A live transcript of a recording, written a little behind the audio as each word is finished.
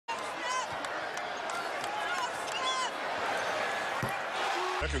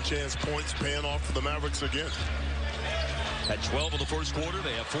Second chance points paying off for the Mavericks again. At 12 in the first quarter,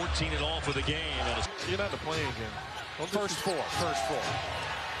 they have 14 in all for the game. You're not in the playing game. Well, first four.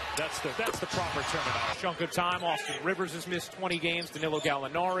 That's the proper terminology. Chunk of time. Austin Rivers has missed 20 games. Danilo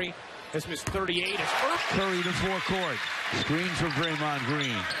Gallinari has missed 38. Curry to forecourt. Screen for Draymond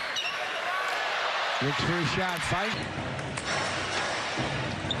Green. Looks for a shot. Fight.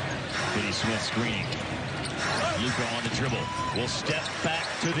 Finney Smith screening. Luka on the dribble. Will step back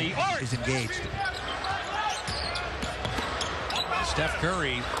to the arc. Is engaged. Steph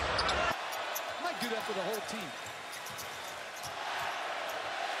Curry. Might do that for the whole team.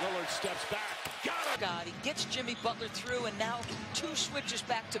 Lillard steps back. Got it. God, he gets Jimmy Butler through, and now two switches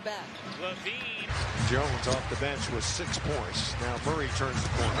back to back. Levine. Jones off the bench with 6 points. Now Murray turns the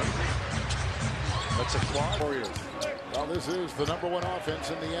corner. That's a quad. Warriors. Well, this is the #1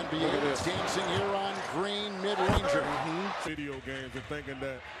 offense in the NBA. It's dancing here on Green, mid-ranger. Video games and thinking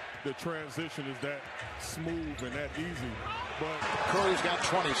that the transition is that smooth and that easy. But Curry's got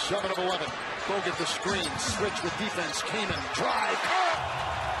 20, 7 of 11. Go get the screen, switch with defense. Kaman, drive.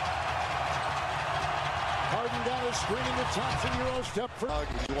 Harden down his screen to Thompson. Euro step for.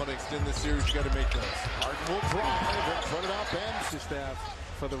 If you want to extend this series, you got to make those. Harden will drive and put it out. Ben. The staff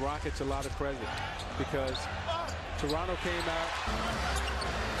for the Rockets a lot of credit because Toronto came out.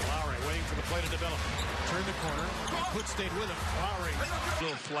 Lowry waiting for the play to develop. Turn the corner. Hood stayed with him. Lowry. A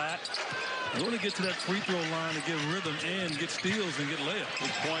little flat. You want to get to that free throw line to get rhythm and get steals and get layups.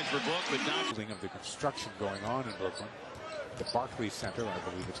 Big point for Book, but not. Of the construction going on in Brooklyn. The Barclays Center, I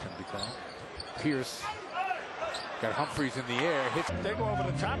believe it's going to be called. Pierce got Humphreys in the air. Hits. They go over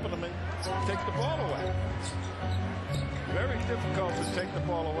the top of them and take the ball away. Very difficult to take the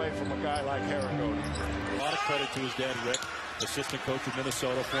ball away from a guy like Haragoni. A lot of credit to his dad, Rick, assistant coach of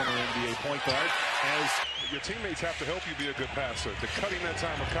Minnesota, former NBA point guard. As your teammates have to help you be a good passer. The cutting that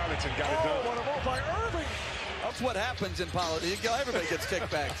time of Connaughton got it done. What a ball by Irving. That's what happens in politics. Everybody gets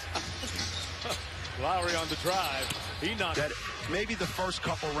kickbacks. Lowry on the drive. He knocked That maybe the first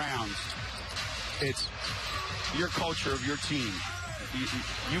couple rounds, it's your culture of your team.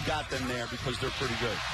 You got them there because they're pretty good.